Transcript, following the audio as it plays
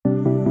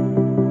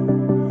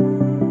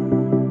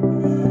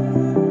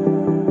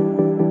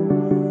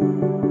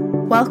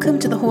Welcome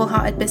to the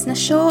Wholehearted Business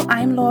Show.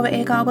 I'm Laura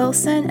Agar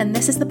Wilson, and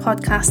this is the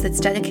podcast that's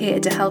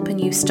dedicated to helping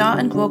you start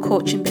and grow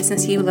coaching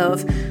business you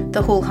love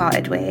the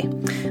wholehearted way.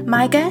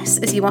 My guess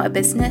is you want a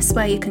business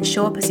where you can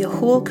show up as your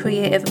whole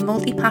creative,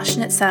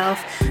 multi-passionate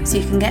self so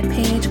you can get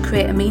paid,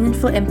 create a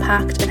meaningful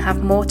impact, and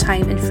have more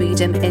time and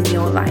freedom in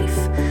your life.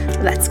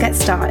 Let's get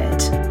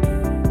started.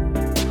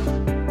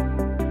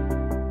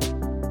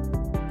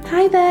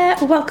 Hi there,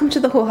 welcome to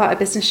the Wholehearted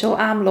Business Show.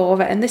 I'm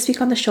Laura, and this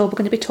week on the show we're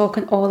going to be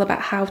talking all about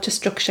how to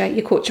structure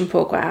your coaching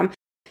program.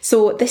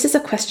 So this is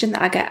a question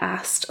that I get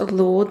asked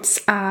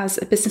loads as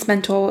a business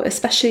mentor,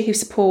 especially who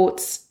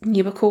supports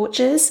newer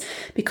coaches,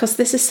 because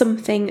this is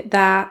something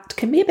that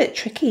can be a bit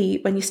tricky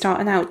when you're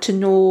starting out to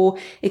know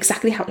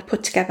exactly how to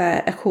put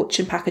together a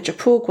coaching package or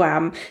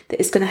program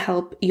that is going to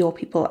help your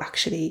people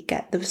actually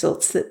get the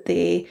results that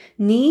they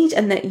need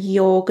and that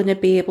you're going to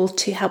be able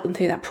to help them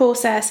through that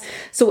process.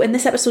 So in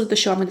this episode of the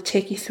show, I'm going to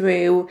take you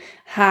through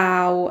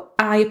how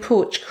I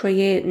approach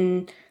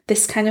creating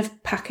this kind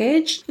of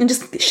package and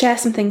just share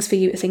some things for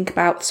you to think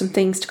about, some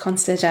things to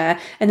consider,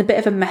 and a bit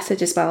of a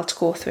method as well to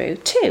go through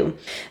too.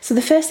 So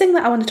the first thing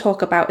that I want to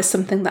talk about is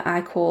something that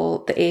I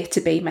call the A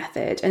to B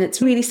method, and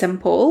it's really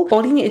simple.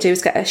 All you need to do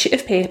is get a sheet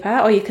of paper,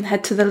 or you can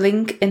head to the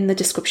link in the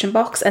description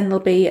box and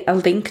there'll be a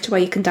link to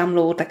where you can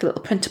download like a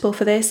little printable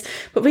for this,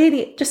 but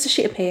really just a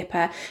sheet of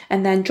paper,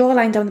 and then draw a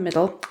line down the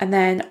middle, and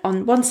then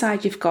on one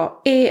side you've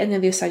got A and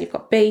on the other side you've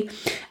got B.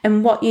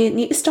 And what you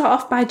need to start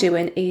off by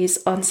doing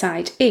is on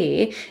side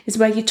A is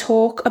where you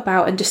talk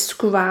about and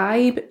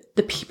describe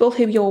the people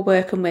who you're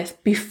working with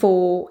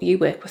before you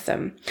work with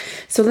them.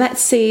 So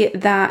let's say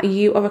that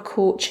you are a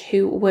coach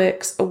who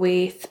works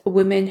with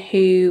women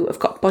who have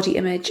got body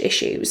image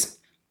issues.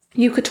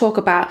 You could talk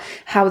about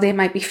how they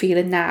might be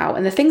feeling now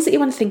and the things that you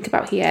want to think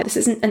about here. This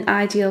isn't an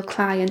ideal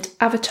client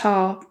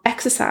avatar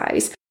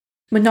exercise.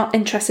 We're not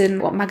interested in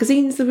what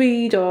magazines they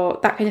read or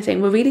that kind of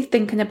thing. We're really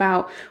thinking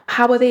about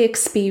how are they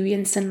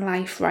experiencing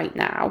life right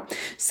now.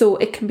 So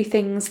it can be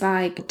things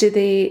like, do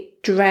they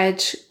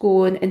dread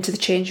going into the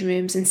changing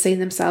rooms and seeing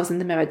themselves in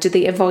the mirror? Do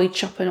they avoid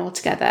shopping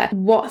altogether?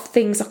 What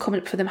things are coming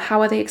up for them?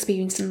 How are they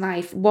experiencing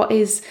life? What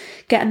is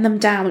getting them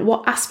down?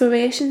 What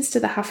aspirations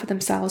do they have for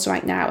themselves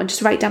right now? And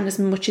just write down as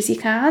much as you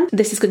can.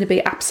 This is going to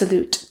be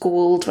absolute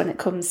gold when it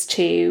comes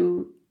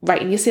to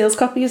writing your sales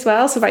copy as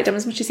well, so write down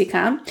as much as you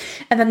can.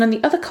 And then on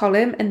the other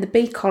column, in the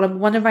B column,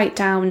 want to write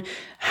down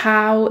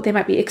how they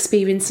might be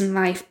experiencing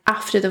life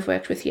after they've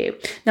worked with you.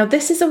 Now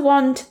this is a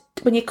one,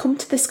 when you come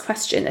to this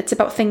question, it's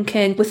about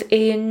thinking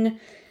within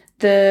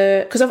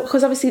the, because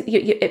obviously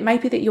it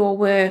might be that your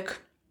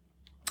work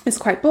is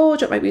quite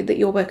broad, or it might be that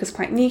your work is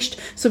quite niched.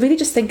 So really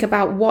just think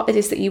about what it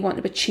is that you want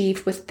to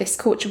achieve with this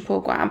coaching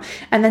program,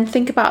 and then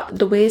think about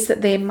the ways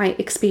that they might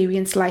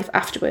experience life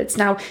afterwards.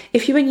 Now,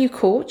 if you're a new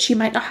coach, you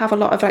might not have a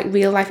lot of like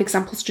real life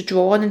examples to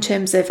draw on in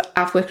terms of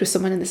I've worked with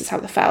someone and this is how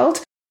they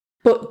felt.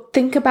 But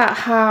think about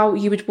how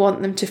you would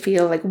want them to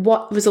feel, like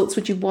what results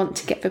would you want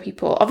to get for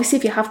people? Obviously,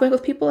 if you have worked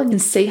with people and you can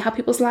see how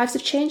people's lives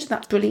have changed,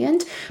 that's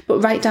brilliant, but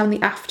write down the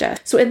after.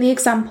 So in the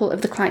example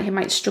of the client who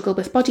might struggle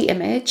with body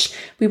image,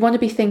 we want to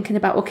be thinking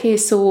about, okay,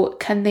 so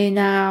can they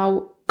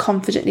now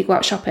confidently go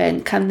out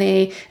shopping? Can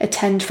they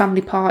attend family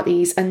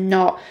parties and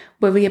not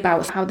worry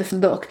about how they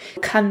look?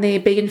 Can they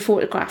be in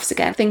photographs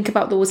again? Think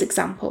about those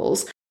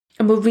examples.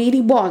 And we really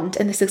want,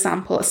 in this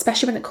example,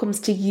 especially when it comes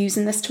to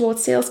using this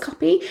towards sales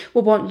copy,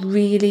 we want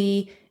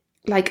really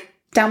like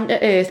down to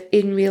earth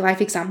in real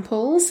life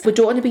examples. We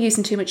don't want to be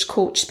using too much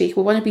coach speak.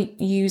 We want to be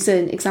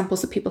using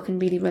examples that people can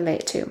really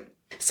relate to.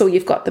 So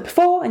you've got the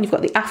before and you've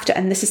got the after,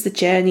 and this is the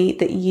journey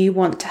that you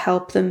want to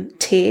help them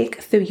take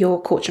through your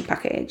coaching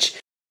package.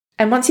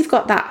 And once you've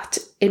got that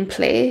in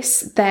place,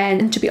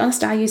 then, to be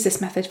honest, I use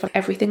this method for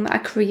everything that I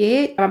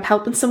create. I'm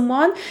helping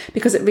someone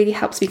because it really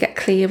helps me get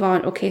clear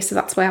on, okay, so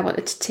that's where I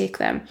wanted to take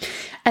them.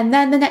 And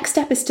then the next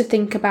step is to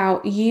think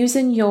about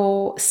using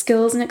your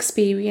skills and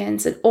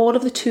experience and all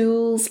of the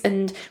tools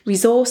and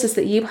resources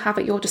that you have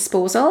at your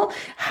disposal.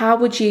 How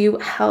would you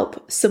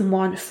help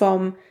someone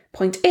from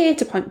point A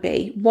to point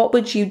B? What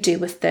would you do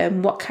with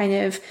them? What kind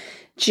of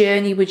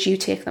journey would you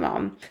take them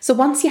on? So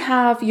once you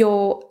have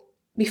your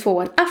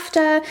before and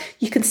after,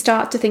 you can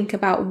start to think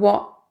about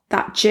what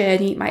that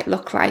journey might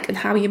look like and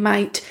how you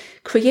might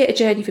create a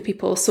journey for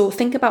people. So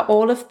think about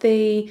all of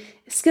the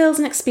skills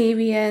and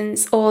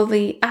experience, all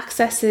the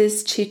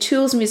accesses to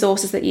tools and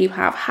resources that you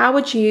have. How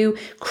would you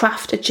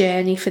craft a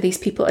journey for these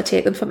people to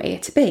take them from A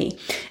to B?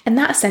 And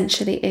that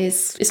essentially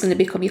is going to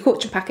become your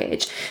coaching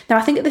package. Now,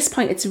 I think at this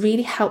point, it's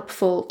really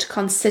helpful to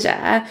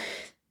consider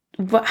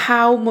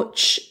how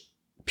much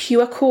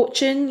pure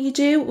coaching you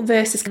do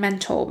versus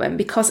mentoring,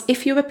 because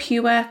if you're a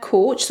pure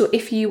coach, so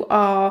if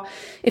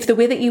the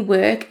way that you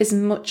work is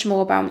much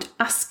more about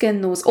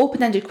asking those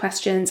open-ended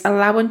questions,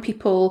 allowing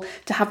people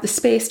to have the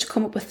space to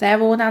come up with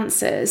their own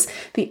answers,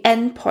 the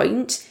end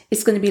point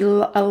is going to be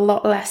a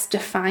lot less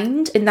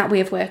defined in that way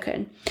of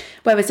working.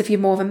 Whereas if you're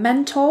more of a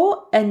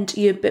mentor and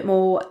you're a bit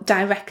more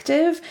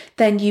directive,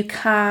 then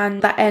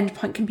that end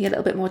point can be a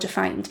little bit more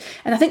defined.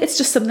 And I think it's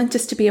just something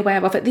just to be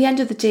aware of. At the end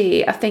of the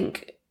day, I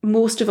think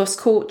most of us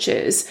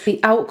coaches, the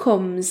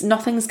outcomes,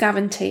 nothing's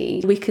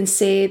guaranteed. We can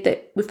say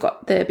that we've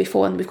got the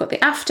before and we've got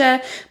the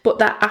after, but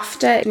that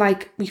after,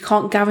 like, we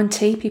can't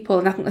guarantee people.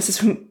 And I think this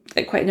is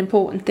like quite an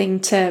important thing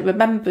to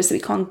remember, is that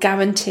we can't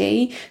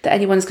guarantee that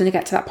anyone's going to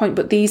get to that point.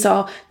 But these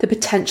are the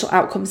potential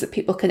outcomes that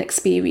people can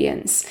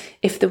experience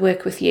if they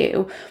work with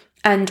you.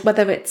 And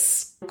whether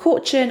it's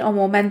coaching or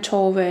more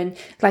mentoring,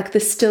 like,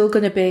 there's still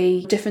going to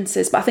be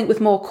differences. But I think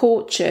with more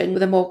coaching,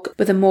 with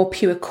a more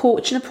pure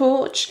coaching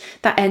approach,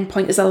 that end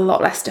point is a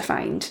lot less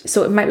defined.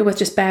 So it might be worth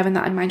just bearing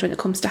that in mind when it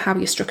comes to how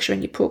you're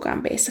structuring your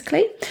program,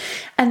 basically.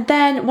 And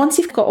then once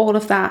you've got all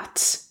of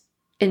that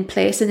in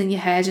place and in your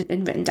head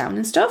and written down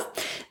and stuff,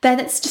 then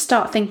it's to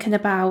start thinking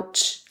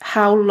about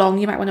how long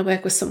you might want to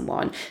work with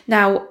someone.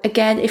 Now,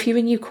 again, if you're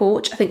a new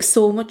coach, I think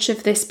so much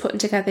of this putting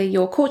together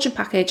your coaching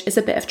package is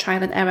a bit of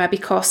trial and error,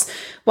 because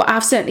what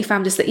I've certainly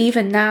found is that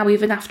even now,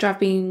 even after I've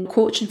been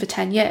coaching for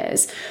 10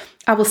 years,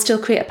 I will still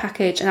create a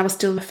package and I will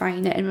still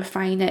refine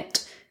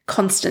it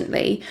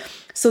constantly.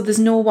 So there's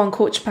no one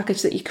coaching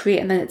package that you create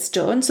and then it's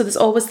done. So there's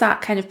always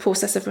that kind of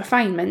process of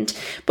refinement.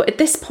 But at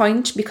this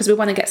point, because we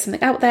want to get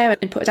something out there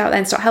and put it out there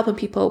and start helping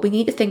people, we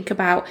need to think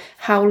about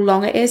how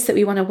long it is that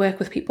we want to work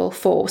with people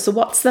for. So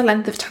what's the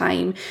length of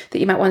time that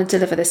you might want to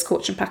deliver this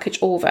coaching package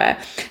over?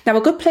 Now,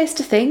 a good place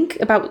to think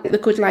about, the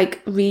good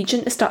like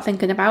region to start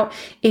thinking about,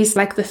 is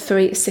like the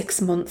 3 to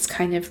 6 months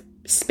kind of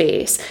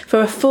space. For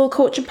a full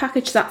coaching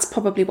package, that's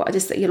probably what it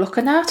is that you're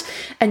looking at,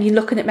 and you're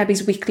looking at maybe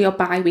weekly or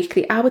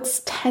bi-weekly. I would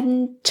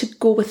tend to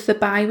go with the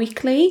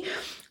bi-weekly,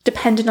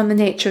 depending on the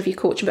nature of your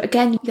coaching. But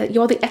again,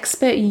 you're the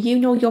expert, you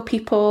know your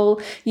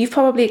people, you've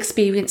probably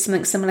experienced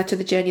something similar to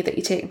the journey that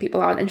you're taking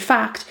people on. In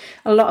fact,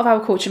 a lot of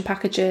our coaching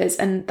packages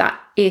and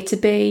that A to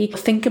B,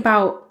 think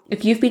about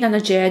if you've been on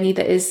a journey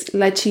that has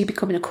led to you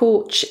becoming a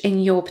coach in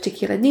your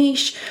particular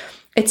niche,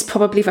 it's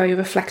probably very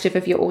reflective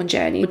of your own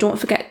journey. But don't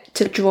forget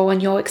to draw on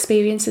your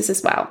experiences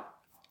as well.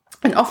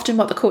 And often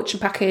what the coaching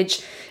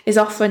package is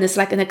offering is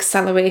like an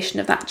acceleration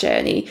of that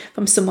journey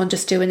from someone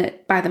just doing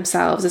it by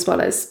themselves, as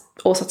well as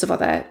all sorts of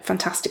other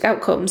fantastic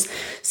outcomes.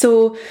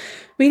 So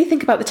really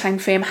think about the time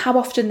frame, how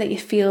often that you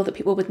feel that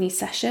people would need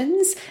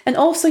sessions. And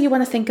also you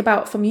want to think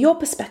about, from your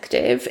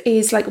perspective,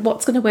 is like,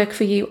 what's going to work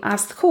for you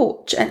as the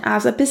coach and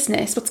as a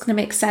business? What's going to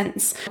make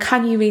sense?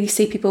 Can you really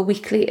see people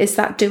weekly? Is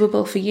that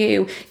doable for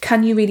you?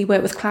 Can you really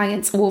work with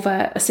clients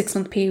over a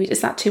 6-month period?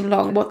 Is that too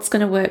long? What's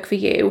going to work for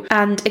you?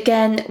 And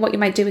again, what you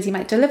might do is you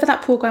might deliver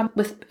that program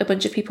with a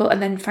bunch of people and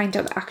then find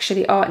out that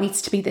actually, it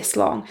needs to be this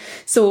long.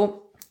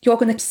 So you're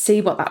going to see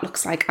what that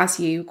looks like as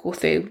you go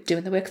through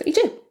doing the work that you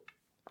do.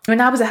 When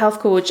I was a health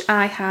coach,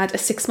 I had a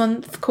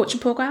 6-month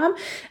coaching program,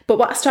 but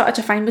what I started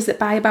to find was that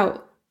by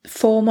about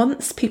 4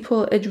 months,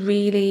 people had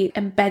really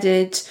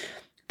embedded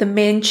the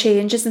main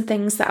changes and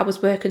things that I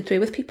was working through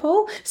with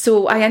people.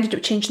 So I ended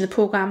up changing the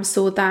program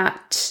so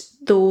that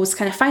those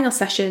kind of final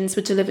sessions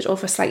were delivered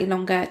over a slightly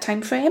longer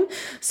time frame,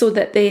 so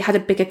that they had a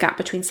bigger gap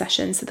between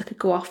sessions, so they could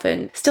go off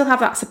and still have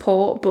that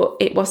support, but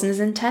it wasn't as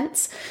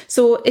intense.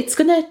 So it's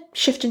going to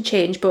shift and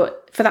change,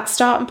 but for that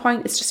starting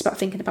point, it's just about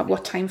thinking about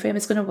what time frame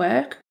is going to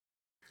work.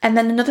 And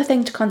then another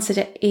thing to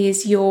consider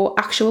is your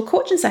actual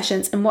coaching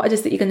sessions and what it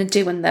is that you're going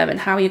to do in them and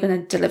how you're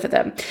going to deliver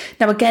them.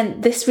 Now,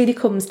 again, this really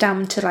comes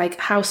down to like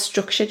how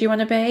structured you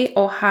want to be,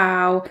 or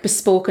how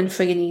bespoke and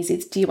free and easy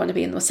do you want to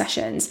be in those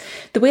sessions.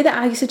 The way that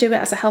I used to do it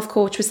as a health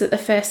coach was that the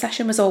first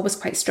session was always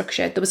quite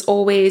structured. There was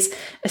always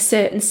a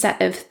certain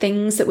set of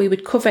things that we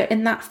would cover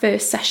in that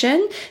first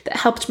session that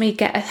helped me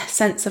get a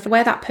sense of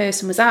where that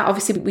person was at.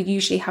 Obviously, we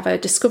usually have a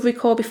discovery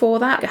call before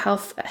that, a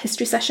health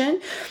history session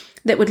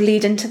that would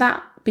lead into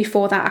that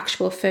before that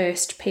actual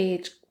first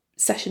paid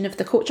session of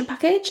the coaching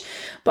package.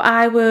 But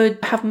I would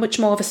have much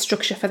more of a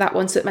structure for that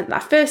one. So it meant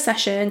that first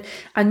session,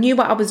 I knew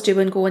what I was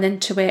doing going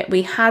into it.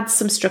 We had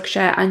some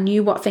structure. I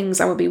knew what things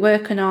I would be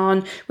working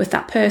on with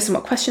that person,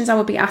 what questions I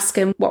would be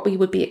asking, what we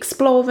would be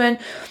exploring.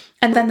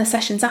 And then the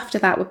sessions after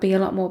that would be a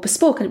lot more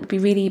bespoke, and it would be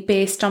really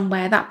based on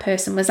where that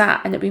person was at,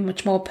 and it'd be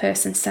much more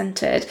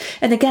person-centered.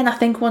 And again, I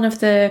think one of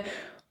the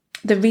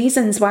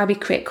reasons why we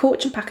create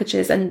coaching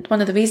packages, and one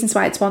of the reasons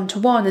why it's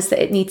one-to-one, is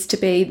that it needs to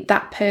be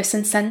that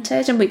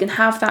person-centered, and we can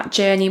have that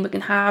journey, we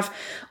can have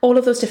all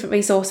of those different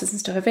resources and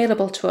stuff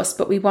available to us,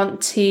 but we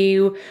want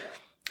to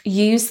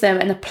use them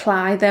and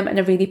apply them in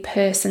a really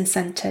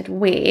person-centered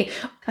way.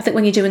 I think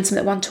when you're doing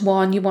something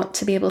one-to-one, you want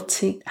to be able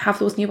to have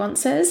those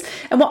nuances.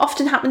 And what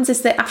often happens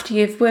is that after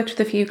you've worked with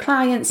a few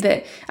clients,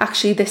 that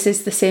actually this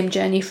is the same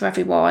journey for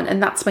everyone.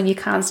 And that's when you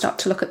can start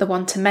to look at the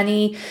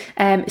one-to-many,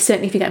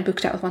 certainly if you're getting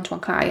booked out with one-to-one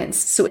clients.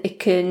 So it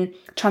can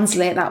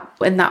translate that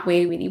in that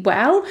way really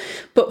well.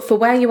 But for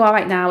where you are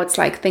right now, it's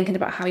like thinking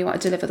about how you want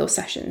to deliver those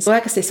sessions. So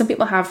like I say, some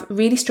people have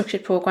really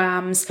structured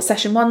programs.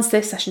 Session 1's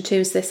this, session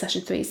 2's this,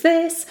 session 3's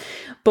this,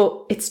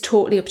 but it's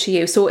totally up to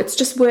you. So it's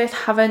just worth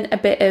having a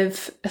bit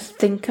of a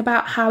think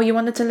about how you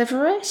want to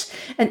deliver it.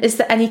 And is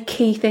there any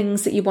key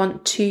things that you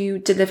want to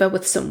deliver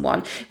with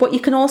someone? What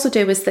you can also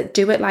do is that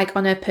do it like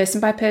on a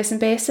person by person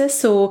basis.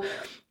 So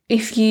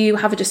if you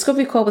have a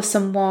discovery call with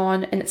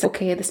someone and it's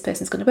okay, this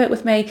person's going to work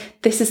with me,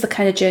 this is the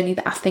kind of journey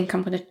that I think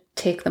I'm going to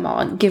take them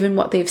on, given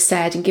what they've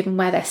said and given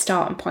where their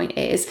starting point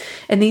is.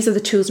 And these are the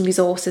tools and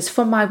resources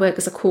from my work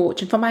as a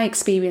coach and from my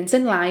experience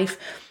in life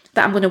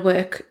that I'm going to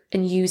work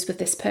and use with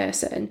this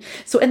person.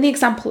 So in the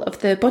example of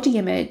the body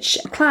image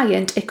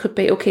client, it could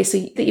be, okay, so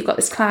that you've got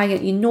this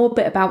client, you know a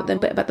bit about them, a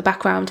bit about the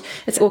background.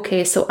 It's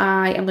okay, so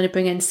I am going to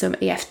bring in some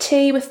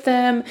EFT with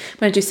them. I'm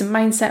going to do some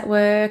mindset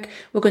work.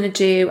 I'm going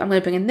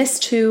to bring in this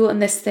tool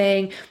and this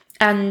thing.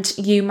 And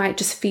you might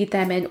just feed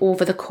them in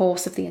over the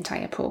course of the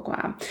entire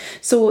program.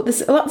 So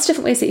there's lots of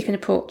different ways that you can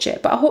approach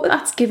it, but I hope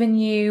that's given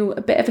you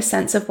a bit of a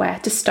sense of where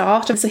to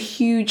start. There's a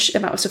huge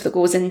amount of stuff that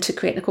goes into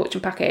creating a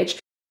coaching package.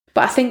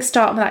 But I think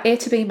starting with that A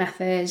to B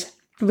method,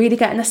 really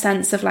getting a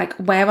sense of like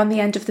where on the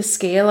end of the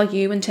scale are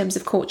you in terms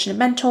of coaching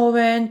and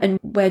mentoring, and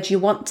where do you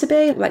want to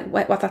be? Like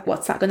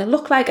what's that going to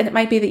look like? And it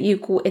might be that you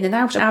go in and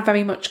out. I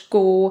very much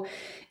go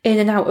in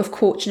and out of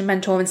coaching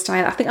and mentoring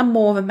style. I think I'm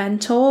more of a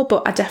mentor,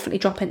 but I definitely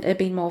drop into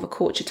being more of a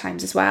coach at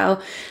times as well.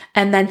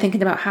 And then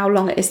thinking about how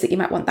long it is that you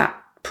might want that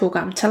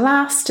program to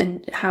last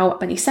and how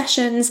many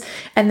sessions,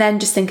 and then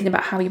just thinking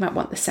about how you might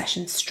want the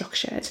sessions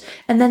structured.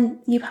 And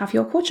then you have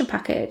your coaching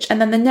package. And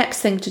then the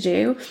next thing to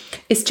do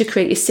is to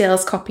create your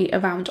sales copy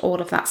around all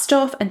of that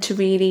stuff and to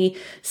really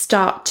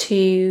start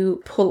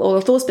to pull all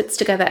of those bits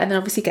together and then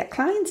obviously get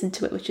clients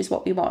into it, which is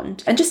what we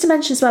want. And just to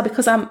mention as well,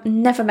 because I'm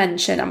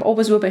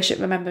always rubbish at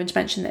remembering to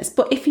mention this,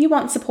 but if you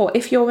want support,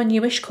 if you're a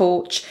newish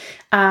coach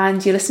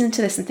and you're listening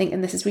to this and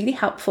thinking this is really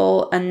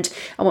helpful and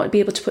I want to be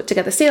able to put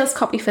together sales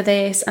copy for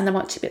this and I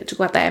want to be able to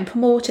go out there and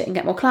promote it and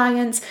get more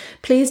clients,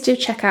 please do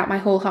check out my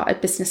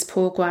Wholehearted Business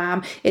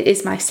program. It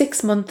is my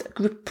 6-month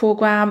group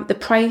program. The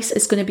price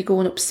is going to be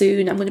going up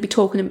soon. I'm going to be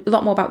talking a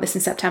lot more about this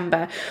in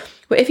September.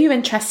 But if you're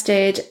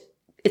interested,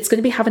 it's going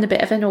to be having a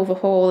bit of an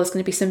overhaul. There's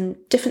going to be some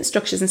different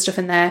structures and stuff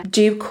in there.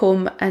 Do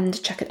come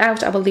and check it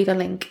out. I will leave a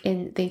link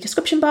in the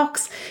description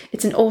box.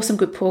 It's an awesome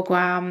group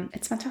program.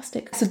 It's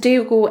fantastic. So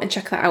do go and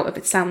check that out if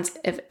it sounds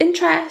of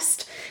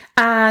interest.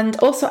 And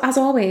also, as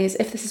always,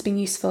 if this has been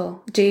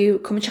useful, do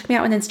come and check me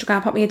out on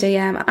Instagram, pop me a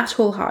DM at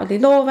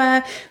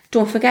WholeheartedlyLaura.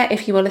 Don't forget,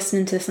 if you are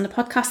listening to this on the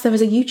podcast, there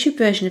is a YouTube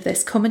version of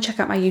this. Come and check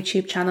out my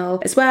YouTube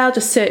channel as well.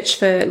 Just search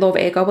for Laura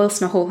Agar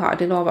Wilson or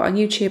Wholeheartedly Laura on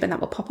YouTube and that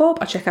will pop up.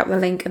 I'll check out the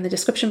link in the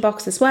description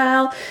box as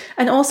well.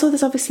 And also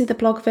there's obviously the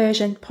blog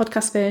version,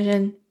 podcast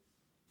version.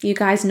 You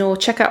guys know,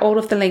 check out all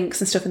of the links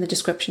and stuff in the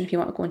description if you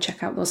want to go and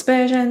check out those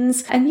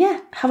versions. And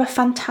yeah, have a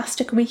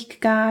fantastic week,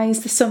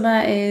 guys. The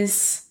summer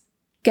is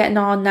getting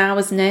on now,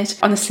 isn't it?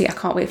 Honestly, I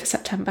can't wait for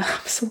September.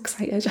 I'm so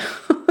excited.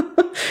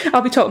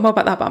 I'll be talking more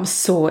about that, but I'm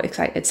so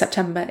excited.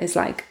 September,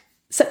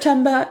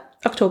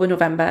 October,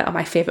 November are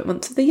my favourite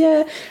months of the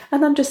year,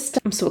 and I'm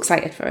so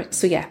excited for it.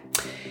 So yeah,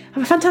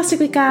 have a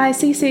fantastic week, guys.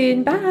 See you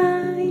soon.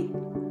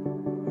 Bye.